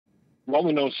What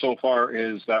we know so far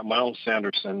is that Miles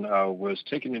Sanderson was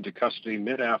taken into custody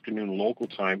mid-afternoon local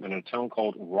time in a town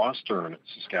called Rostern,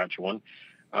 Saskatchewan,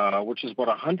 which is about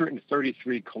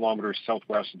 133 kilometers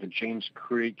southwest of the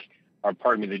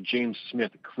the James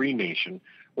Smith Cree Nation,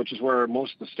 which is where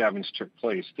most of the stabbings took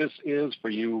place. This is, for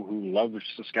you who love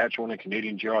Saskatchewan and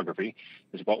Canadian geography,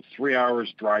 is about 3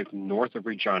 hours drive north of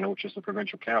Regina, which is the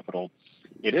provincial capital.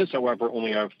 It is, however,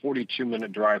 only a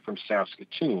 42-minute drive from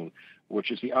Saskatoon, which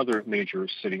is the other major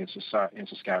city in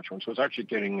Saskatchewan. So it's actually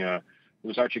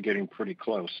getting pretty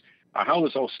close. How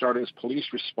this all started is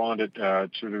police responded to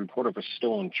the report of a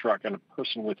stolen truck and a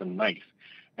person with a knife,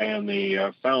 and they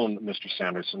found Mr.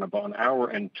 Sanderson about an hour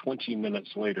and 20 minutes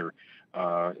later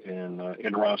in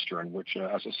Rostern, which,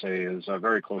 as I say, is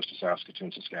very close to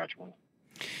Saskatoon, Saskatchewan.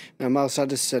 Now, Miles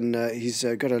Sanderson, he's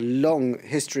got a long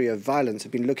history of violence.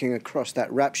 I've been looking across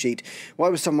that rap sheet. Why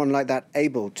was someone like that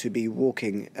able to be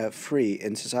walking free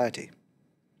in society?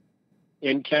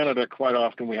 In Canada, quite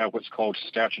often we have what's called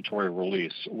statutory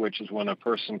release, which is when a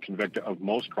person convicted of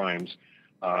most crimes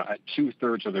at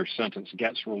 2/3 of their sentence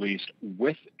gets released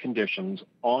with conditions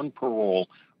on parole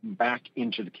back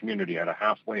into the community at a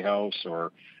halfway house,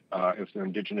 or if they're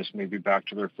Indigenous, maybe back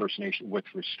to their First Nation with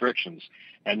restrictions.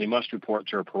 And they must report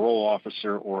to a parole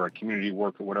officer or a community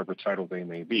worker, whatever title they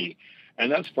may be.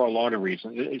 And that's for a lot of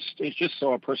reasons. It's just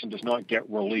so a person does not get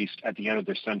released at the end of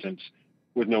their sentence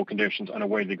with no conditions and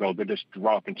away they go. They just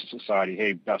drop into society.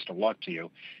 Hey, best of luck to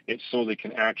you. It's so they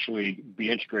can actually be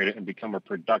integrated and become a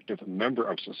productive member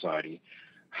of society.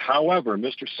 However,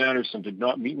 Mr. Sanderson did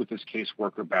not meet with his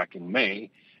caseworker back in May,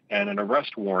 and an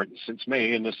arrest warrant since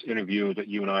May, and this interview that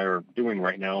you and I are doing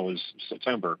right now is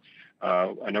September,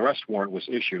 an arrest warrant was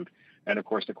issued. And of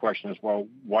course, the question is, well,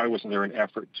 why wasn't there an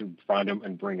effort to find him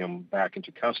and bring him back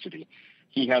into custody?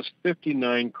 He has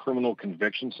 59 criminal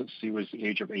convictions since he was the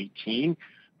age of 18,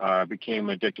 became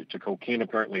addicted to cocaine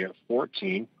apparently at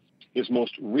 14. His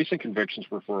most recent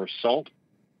convictions were for assault,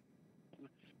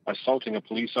 assaulting a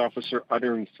police officer,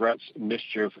 uttering threats,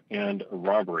 mischief, and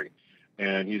robbery.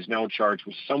 And he's now charged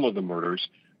with some of the murders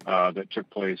that took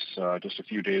place just a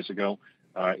few days ago.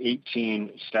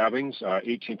 18 stabbings,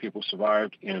 18 people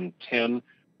survived, and 10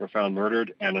 were found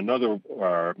murdered. And another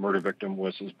murder victim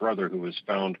was his brother, who was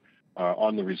found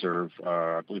on the reserve,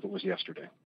 I believe it was yesterday.